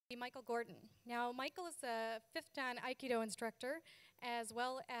Michael Gordon. Now, Michael is a 5th Dan Aikido instructor as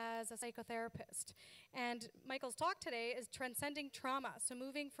well as a psychotherapist. And Michael's talk today is Transcending Trauma, so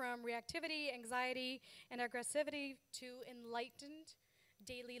moving from reactivity, anxiety, and aggressivity to enlightened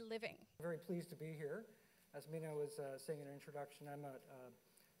daily living. I'm very pleased to be here. As Mina was saying in her introduction, I'm a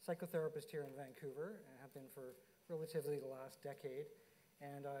psychotherapist here in Vancouver and have been for relatively the last decade.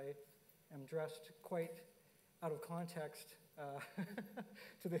 And I am dressed quite out of context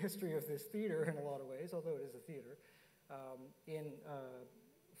to the history of this theater in a lot of ways, although it is a theater, in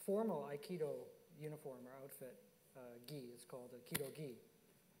formal Aikido uniform or outfit, gi. It's called a Kido gi.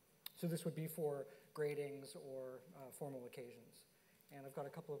 So this would be for gradings or formal occasions. And I've got a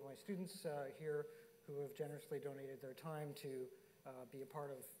couple of my students here who have generously donated their time to be a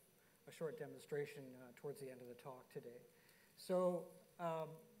part of a short demonstration towards the end of the talk today. So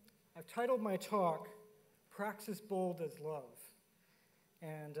I've titled my talk, Praxis Bold as Love.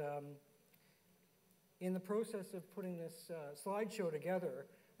 And in the process of putting this slideshow together,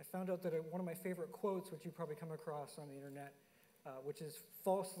 I found out that one of my favorite quotes, which you probably come across on the internet, which is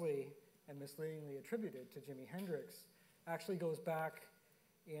falsely and misleadingly attributed to Jimi Hendrix, actually goes back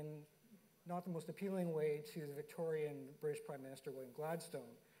in not the most appealing way to the Victorian British Prime Minister William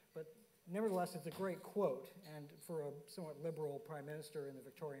Gladstone. But nevertheless, it's a great quote, and for a somewhat liberal Prime Minister in the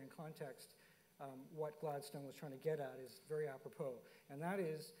Victorian context, what Gladstone was trying to get at is very apropos. And that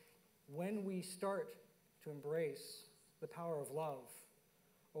is, when we start to embrace the power of love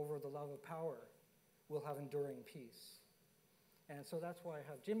over the love of power, we'll have enduring peace. And so that's why I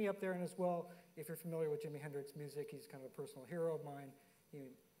have Jimmy up there. And as well, if you're familiar with Jimi Hendrix music, he's kind of a personal hero of mine. He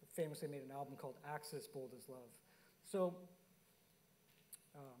famously made an album called Praxis Bold as Love. So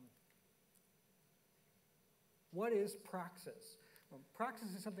what is praxis? Well,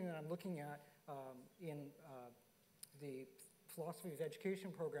 praxis is something that I'm looking at in the philosophy of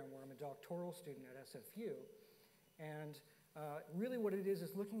education program where I'm a doctoral student at SFU. And really what it is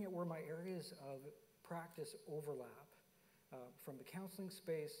looking at where my areas of practice overlap from the counseling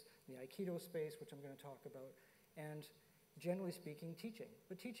space, the Aikido space, which I'm going to talk about, and generally speaking, teaching.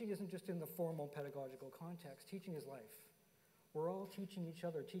 But teaching isn't just in the formal pedagogical context. Teaching is life. We're all teaching each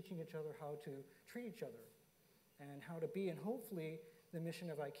other how to treat each other and how to be, and hopefully the mission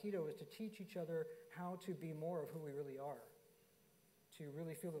of Aikido is to teach each other how to be more of who we really are, to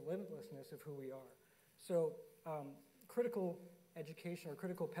really feel the limitlessness of who we are. So critical education or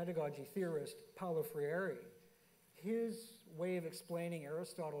critical pedagogy theorist Paulo Freire, his way of explaining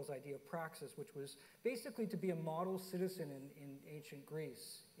Aristotle's idea of praxis, which was basically to be a model citizen in ancient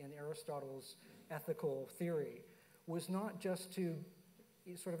Greece, in Aristotle's ethical theory, was not just to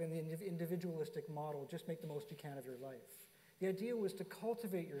sort of in the individualistic model, just make the most you can of your life. The idea was to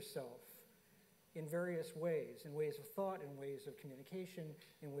cultivate yourself in various ways, in ways of thought, in ways of communication,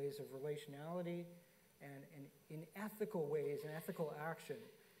 in ways of relationality, and in ethical ways, in ethical action,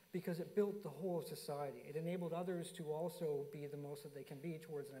 because it built the whole of society. It enabled others to also be the most that they can be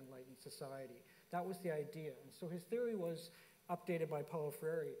towards an enlightened society. That was the idea. And so his theory was updated by Paulo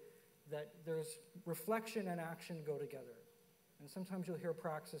Freire, that there's reflection and action go together. And sometimes you'll hear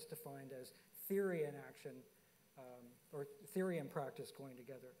praxis defined as theory and action, or theory and practice going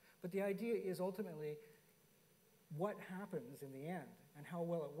together. But the idea is ultimately what happens in the end and how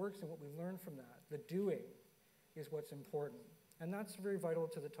well it works and what we learn from that. The doing is what's important. And that's very vital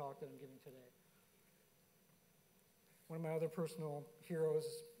to the talk that I'm giving today. One of my other personal heroes,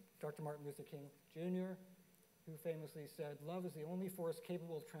 Dr. Martin Luther King Jr., who famously said, "Love is the only force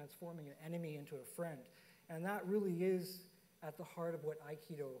capable of transforming an enemy into a friend." And that really is at the heart of what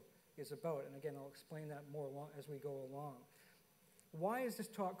Aikido is about. And again, I'll explain that more as we go along. Why is this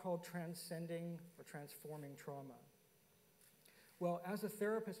talk called Transcending or Transforming Trauma? Well, as a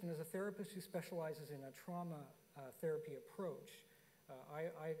therapist, and as a therapist who specializes in a trauma therapy approach,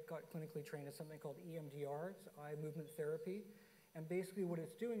 I got clinically trained in something called EMDR, it's eye movement therapy. And basically what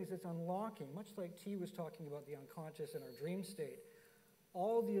it's doing is it's unlocking, much like T was talking about the unconscious and our dream state,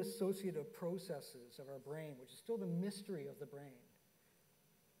 all the associative processes of our brain, which is still the mystery of the brain,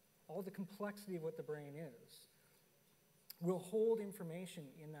 all the complexity of what the brain is, will hold information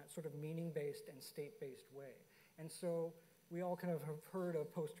in that sort of meaning-based and state-based way. And so we all kind of have heard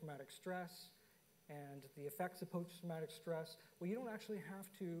of post-traumatic stress and the effects of post-traumatic stress. Well, you don't actually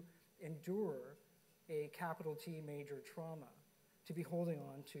have to endure a capital T major trauma to be holding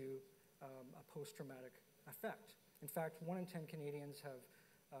on to a post-traumatic effect. In fact, 1 in 10 Canadians have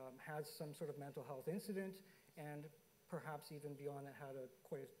had some sort of mental health incident, and perhaps even beyond that had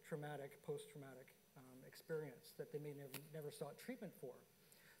quite a traumatic, post-traumatic experience that they may never sought treatment for.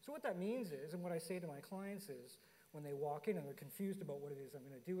 So what that means is, and what I say to my clients is, when they walk in and they're confused about what it is I'm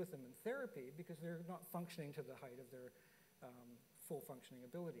going to do with them in therapy because they're not functioning to the height of their full functioning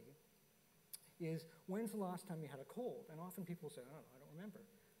ability, is when's the last time you had a cold? And often people say, oh, I don't remember.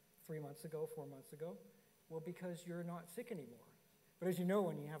 3 months ago, 4 months ago? Well, because you're not sick anymore. But as you know,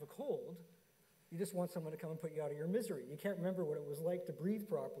 when you have a cold, you just want someone to come and put you out of your misery. You can't remember what it was like to breathe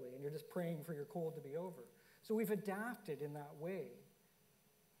properly, and you're just praying for your cold to be over. So we've adapted in that way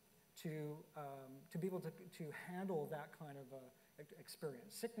to be able to handle that kind of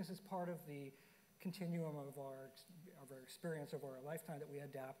experience. Sickness is part of the continuum of our experience over our lifetime that we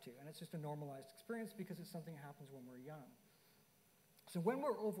adapt to. And it's just a normalized experience because it's something that happens when we're young. So when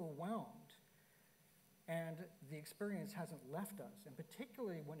we're overwhelmed and the experience hasn't left us, and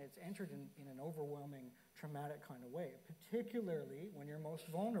particularly when it's entered in an overwhelming, traumatic kind of way, particularly when you're most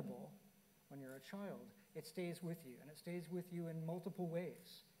vulnerable, when you're a child, it stays with you. And it stays with you in multiple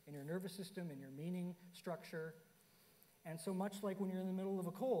ways, in your nervous system, in your meaning structure. And so much like when you're in the middle of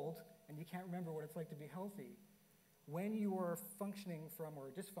a cold and you can't remember what it's like to be healthy, when you are functioning from or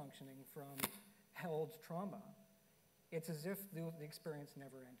dysfunctioning from held trauma, it's as if the experience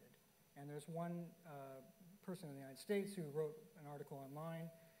never ended. And there's one person in the United States who wrote an article online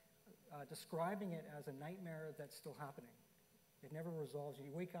describing it as a nightmare that's still happening. It never resolves.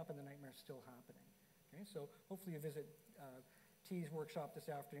 You wake up and the nightmare's still happening. Okay? So hopefully you visit T's workshop this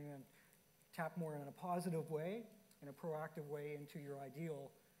afternoon and tap more in a positive way, in a proactive way into your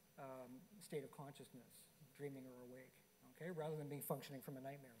ideal state of consciousness, dreaming or awake, okay, rather than being functioning from a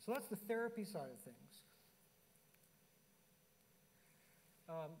nightmare. So that's the therapy side of things.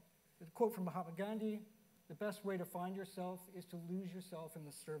 A quote from Mahatma Gandhi, the best way to find yourself is to lose yourself in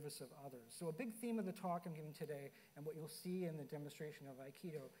the service of others. So a big theme of the talk I'm giving today, and what you'll see in the demonstration of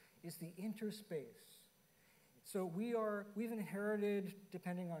Aikido, is the interspace. So we've inherited,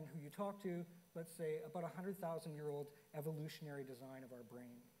 depending on who you talk to, let's say about 100,000-year-old evolutionary design of our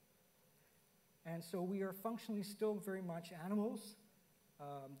brain. And so we are functionally still very much animals.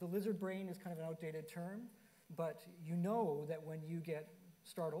 The lizard brain is kind of an outdated term, but you know that when you get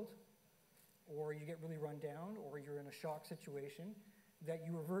startled, or you get really run down, or you're in a shock situation, that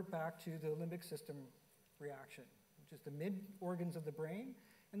you revert back to the limbic system reaction, which is the mid-organs of the brain.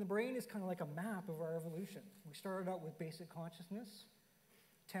 And the brain is kind of like a map of our evolution. We started out with basic consciousness,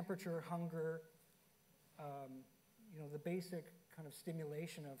 temperature, hunger, the basic kind of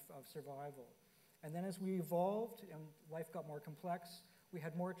stimulation of survival. And then as we evolved and life got more complex, we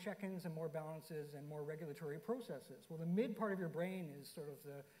had more check-ins and more balances and more regulatory processes. Well, the mid part of your brain is sort of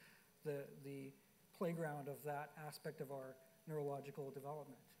the playground of that aspect of our neurological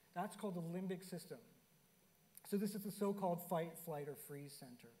development. That's called the limbic system. So this is the so-called fight, flight, or freeze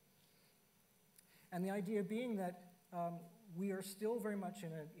center. And the idea being that we are still very much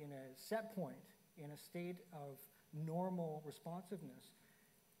in a set point, in a state of normal responsiveness,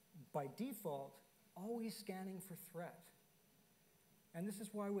 by default, always scanning for threat. And this is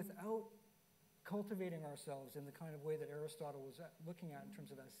why without cultivating ourselves in the kind of way that Aristotle was looking at in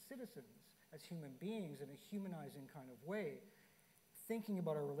terms of as citizens, as human beings in a humanizing kind of way, thinking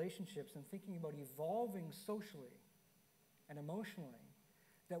about our relationships and thinking about evolving socially and emotionally,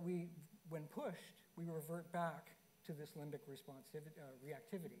 that we, when pushed, we revert back to this limbic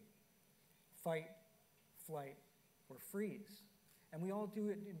reactivity, fight, flight, or freeze. And we all do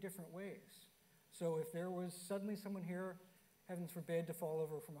it in different ways. So if there was suddenly someone here, heavens forbid, to fall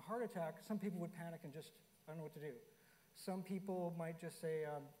over from a heart attack, some people would panic and just, I don't know what to do. Some people might just say,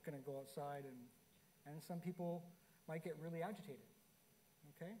 I'm going to go outside, and some people might get really agitated,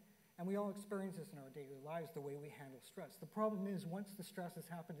 okay? And we all experience this in our daily lives, the way we handle stress. The problem is, once the stress has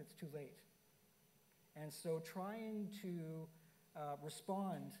happened, it's too late. And so trying to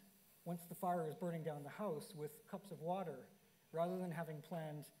respond once the fire is burning down the house with cups of water, rather than having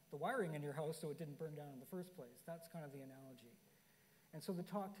planned the wiring in your house so it didn't burn down in the first place. That's kind of the analogy. And so the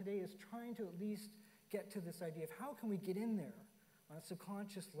talk today is trying to at least get to this idea of how can we get in there on a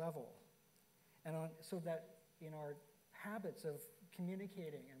subconscious level, and so that in our habits of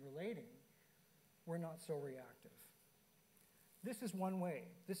communicating and relating, we're not so reactive. This is one way.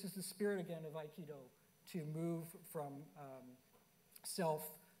 This is the spirit, again, of Aikido, to move from self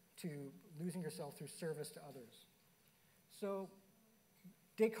to losing yourself through service to others. So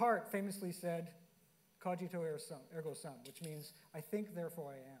Descartes famously said, cogito ergo sum, which means I think,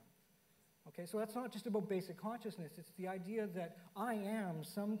 therefore I am. Okay, so that's not just about basic consciousness. It's the idea that I am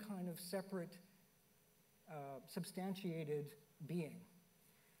some kind of separate, substantiated being.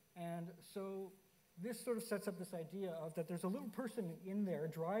 And so this sort of sets up this idea of that there's a little person in there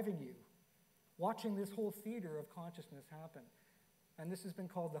driving you, watching this whole theater of consciousness happen. And this has been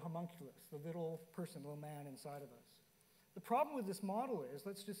called the homunculus, the little person, little man inside of us. The problem with this model is,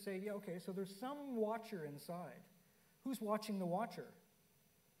 let's just say, yeah, okay, so there's some watcher inside. Who's watching the watcher?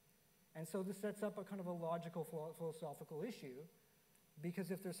 And so this sets up a kind of a logical philosophical issue,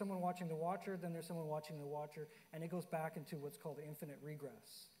 because if there's someone watching the watcher, then there's someone watching the watcher, and it goes back into what's called infinite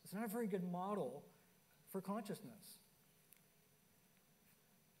regress. It's not a very good model for consciousness.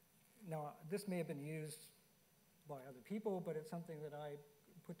 Now, this may have been used by other people, but it's something that I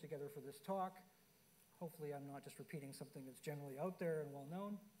put together for this talk. Hopefully I'm not just repeating something that's generally out there and well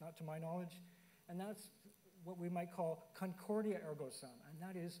known, not to my knowledge. And that's what we might call concordia ergo sum, and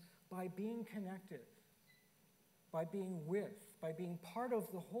that is by being connected, by being with, by being part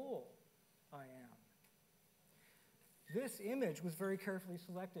of the whole, I am. This image was very carefully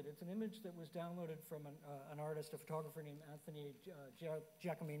selected. It's an image that was downloaded from an artist, a photographer named Anthony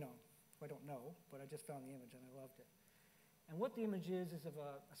Giacomino, who I don't know, but I just found the image and I loved it. And what the image is of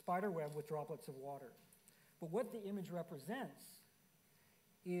a spider web with droplets of water. But what the image represents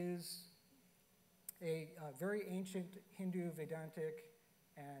is a very ancient Hindu, Vedantic,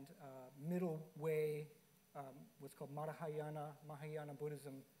 and middle way, what's called Mahayana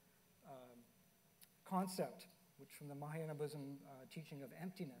Buddhism concept, which from the Mahayana Buddhism teaching of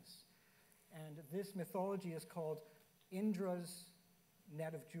emptiness. And this mythology is called Indra's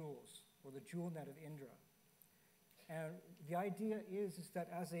net of jewels, or the jewel net of Indra. And the idea is that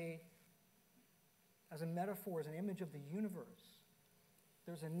as a metaphor, as an image of the universe,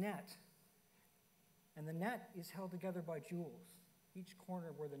 there's a net, and the net is held together by jewels. Each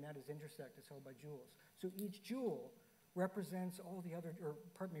corner where the net is intersect is held by jewels. So each jewel represents all the other,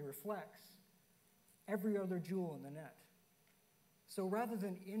 reflects every other jewel in the net. So rather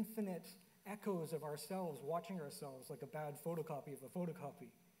than infinite echoes of ourselves watching ourselves like a bad photocopy of a photocopy,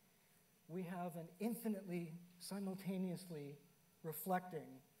 we have an infinitely, simultaneously reflecting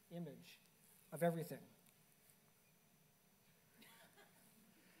image of everything.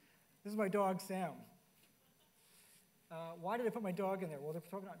 This is my dog, Sam. Why did I put my dog in there? Well, there's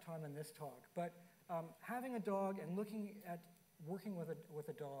probably not time in this talk, but having a dog and looking at working with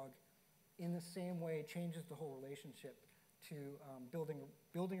a dog in the same way changes the whole relationship to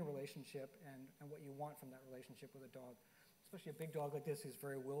building a relationship and what you want from that relationship with a dog. Especially a big dog like this who's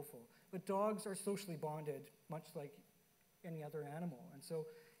very willful. But dogs are socially bonded, much like any other animal. And so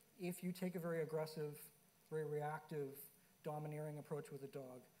if you take a very aggressive, very reactive, domineering approach with a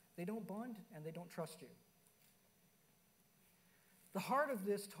dog, they don't bond and they don't trust you. The heart of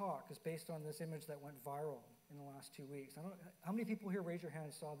this talk is based on this image that went viral in the last 2 weeks. How many people here, raise your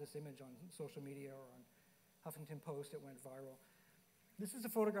hand, saw this image on social media or on Huffington Post? It went viral. This is a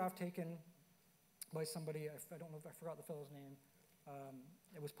photograph taken by somebody, I don't know if I forgot the fellow's name.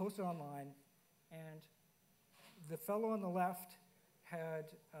 It was posted online, and the fellow on the left had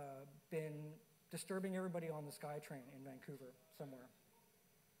been disturbing everybody on the SkyTrain in Vancouver somewhere.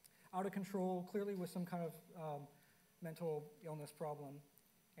 Out of control, clearly with some kind of mental illness problem,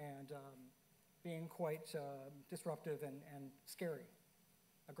 and being quite disruptive and scary,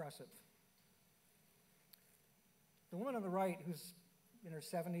 aggressive. The woman on the right, who's in her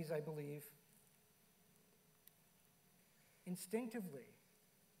 70s, I believe, instinctively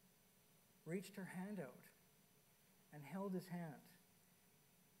reached her hand out and held his hand.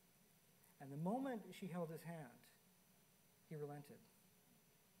 And the moment she held his hand, he relented.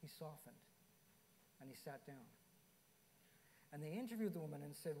 He softened. And he sat down. And they interviewed the woman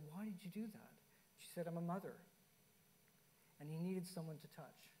and said, "Why did you do that?" She said, "I'm a mother." And he needed someone to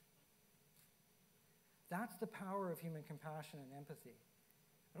touch. That's the power of human compassion and empathy.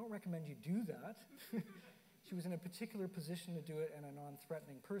 I don't recommend you do that. She was in a particular position to do it, and a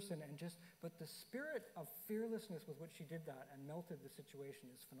non-threatening person, but the spirit of fearlessness with which she did that and melted the situation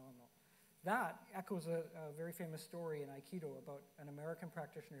is phenomenal. That echoes a very famous story in Aikido about an American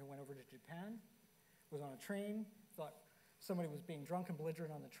practitioner who went over to Japan, was on a train, thought somebody was being drunk and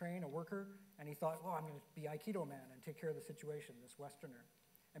belligerent on the train, a worker, and he thought, "Oh, I'm going to be Aikido man and take care of the situation," this Westerner.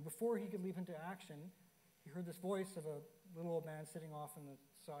 And before he could leap into action, he heard this voice of a little old man sitting off on the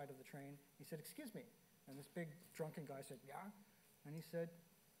side of the train. He said, "Excuse me." And this big drunken guy said, "Yeah." And he said,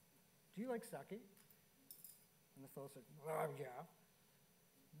 "Do you like sake?" And the fellow said, "Yeah."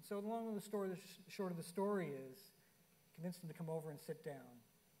 And so long the short of the story is, he convinced him to come over and sit down.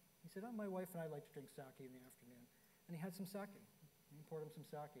 He said, "Oh, my wife and I like to drink sake in the afternoon." And he had some sake. And he poured him some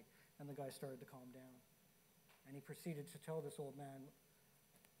sake. And the guy started to calm down. And he proceeded to tell this old man,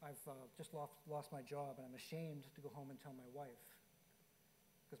 "I've just lost my job, and I'm ashamed to go home and tell my wife,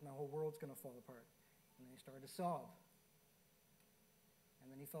 because my whole world's going to fall apart." And then he started to sob.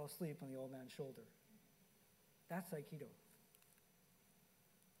 And then he fell asleep on the old man's shoulder. That's Aikido.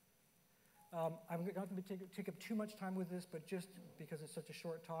 I'm not going to take up too much time with this, but just because it's such a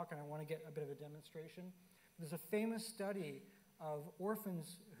short talk and I want to get a bit of a demonstration. There's a famous study of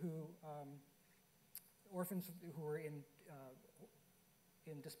orphans who were in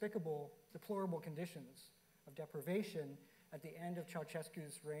despicable, deplorable conditions of deprivation at the end of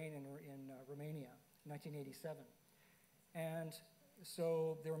Ceausescu's reign in Romania in 1987. And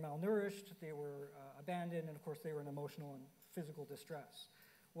so they were malnourished, they were abandoned, and of course they were in emotional and physical distress.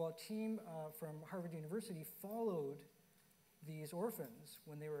 Well, a team from Harvard University followed these orphans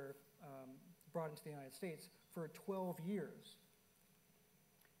when they were brought into the United States for 12 years.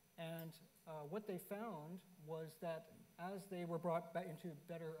 And what they found was that as they were brought back into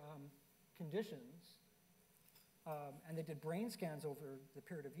better conditions, and they did brain scans over the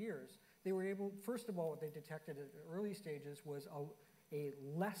period of years, they were able, first of all, what they detected at early stages was a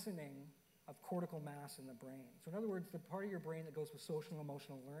lessening of cortical mass in the brain. So in other words, the part of your brain that goes with social and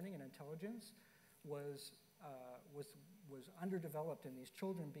emotional learning and intelligence was underdeveloped in these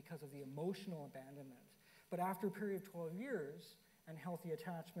children because of the emotional abandonment. But after a period of 12 years, and healthy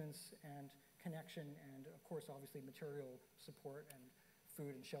attachments and connection and, of course, obviously material support and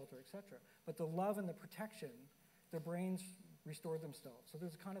food and shelter, etc. But the love and the protection, their brains restored themselves. So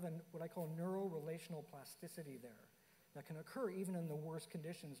there's kind of what I call neuro-relational plasticity there that can occur even in the worst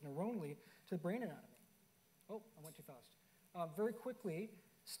conditions neuronally to the brain anatomy. Oh, I went too fast. Very quickly,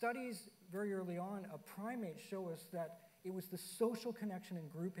 studies very early on of primates show us that it was the social connection and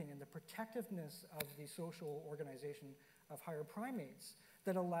grouping and the protectiveness of the social organization of higher primates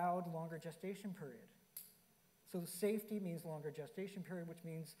that allowed longer gestation period. So safety means longer gestation period, which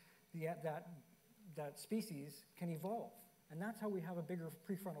means that species can evolve. And that's how we have a bigger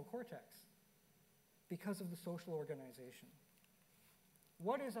prefrontal cortex, because of the social organization.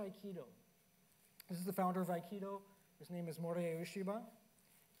 What is Aikido? This is the founder of Aikido. His name is Morihei Ueshiba.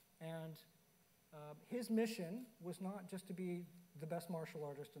 And his mission was not just to be the best martial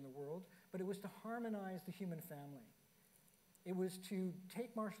artist in the world, but it was to harmonize the human family. It was to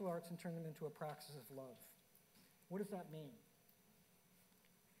take martial arts and turn them into a practice of love. What does that mean?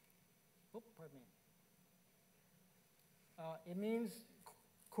 Oh, pardon me. It means,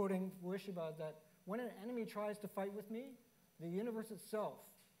 quoting Ueshiba, that when an enemy tries to fight with me, the universe itself,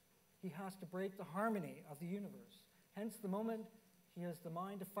 he has to break the harmony of the universe. Hence, the moment he has the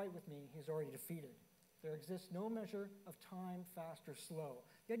mind to fight with me, he's already defeated. There exists no measure of time, fast or slow.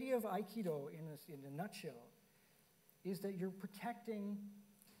 The idea of Aikido, in a nutshell, is that you're protecting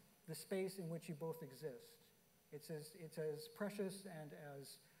the space in which you both exist. It's as precious and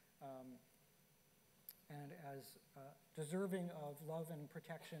as deserving of love and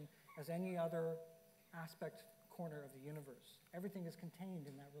protection as any other aspect corner of the universe. Everything is contained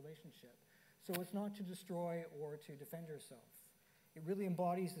in that relationship. So it's not to destroy or to defend yourself. It really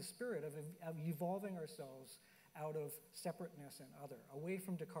embodies the spirit of evolving ourselves out of separateness and other, away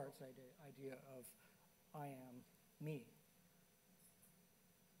from Descartes' idea of I am me.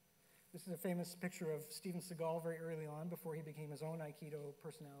 This is a famous picture of Steven Seagal very early on, before he became his own Aikido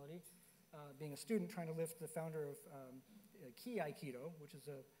personality, being a student trying to lift the founder of Ki Aikido, which is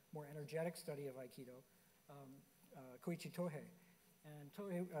a more energetic study of Aikido, Koichi Tohei. And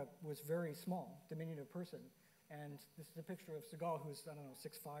Tohei was very small, diminutive person. And this is a picture of Seagal, who's, I don't know,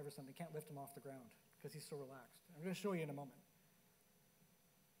 6'5" or something. Can't lift him off the ground because he's so relaxed. I'm going to show you in a moment.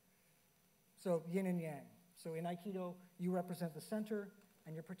 So yin and yang. So in Aikido, you represent the center,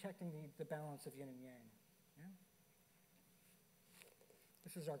 and you're protecting the balance of yin and yang. Yeah?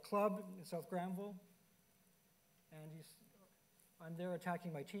 This is our club in South Granville. And I'm there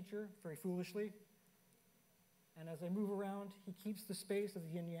attacking my teacher, very foolishly. And as I move around, he keeps the space of the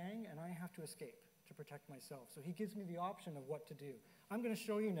yin-yang, and I have to escape to protect myself. So he gives me the option of what to do. I'm going to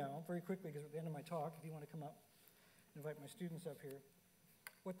show you now, very quickly, because at the end of my talk, if you want to come up, invite my students up here,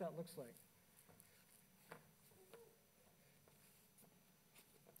 what that looks like.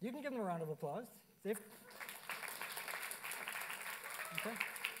 You can give them a round of applause. Okay.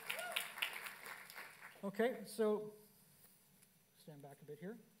 Okay, so stand back a bit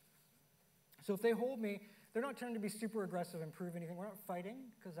here. So if they hold me, they're not trying to be super aggressive and prove anything. We're not fighting,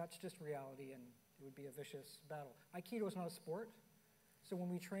 because that's just reality, and it would be a vicious battle. Aikido is not a sport, so when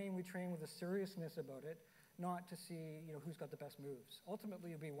we train with a seriousness about it, not to see who's got the best moves.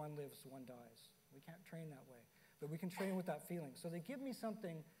 Ultimately, it'll be one lives, one dies. We can't train that way, but we can train with that feeling. So they give me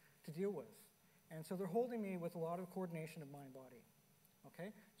something to deal with, and so they're holding me with a lot of coordination of mind-body.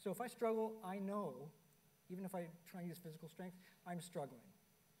 Okay, so if I struggle, I know, even if I try and use physical strength, I'm struggling.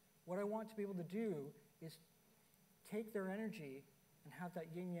 What I want to be able to do is take their energy and have that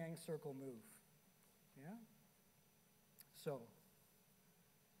yin-yang circle move. Yeah? So,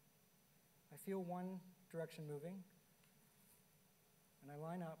 I feel one direction moving, and I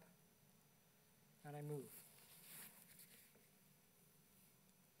line up, and I move.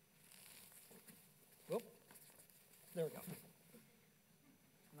 Whoop. There we go.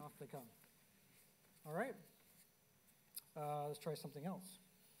 And off they come. All right. Let's try something else.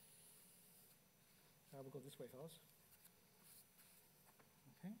 We'll go this way, fellas.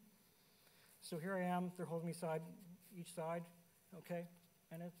 Okay. So here I am. They're holding me each side, okay?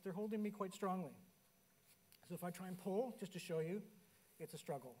 And they're holding me quite strongly. So if I try and pull, just to show you, it's a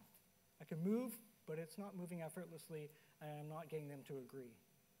struggle. I can move, but it's not moving effortlessly, and I'm not getting them to agree,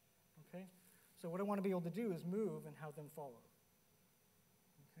 okay? So what I want to be able to do is move and have them follow,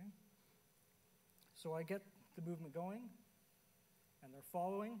 okay? So I get the movement going, and they're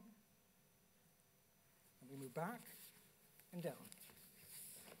following, and we move back and down.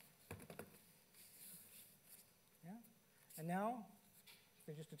 Yeah? And now,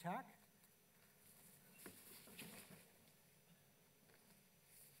 they just attack.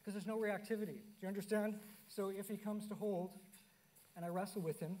 Because there's no reactivity. Do you understand? So if he comes to hold, and I wrestle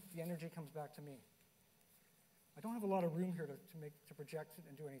with him, the energy comes back to me. I don't have a lot of room here to project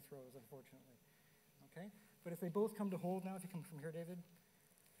and do any throws, unfortunately. Okay? But if they both come to hold now, if you come from here, David,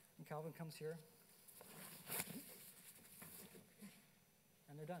 and Calvin comes here,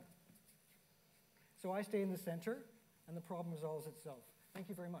 and they're done. So I stay in the center, and the problem resolves itself. Thank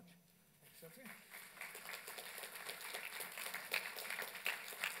you very much. Thanks, Sophie.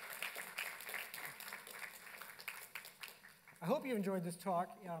 I hope you enjoyed this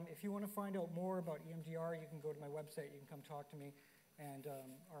talk. If you want to find out more about EMDR, you can go to my website. You can come talk to me and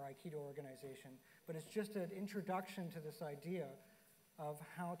our Aikido organization. But it's just an introduction to this idea of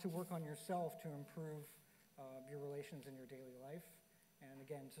how to work on yourself to improve your relations in your daily life. And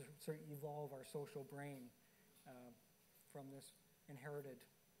again, to sort of evolve our social brain from this inherited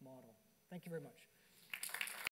model. Thank you very much.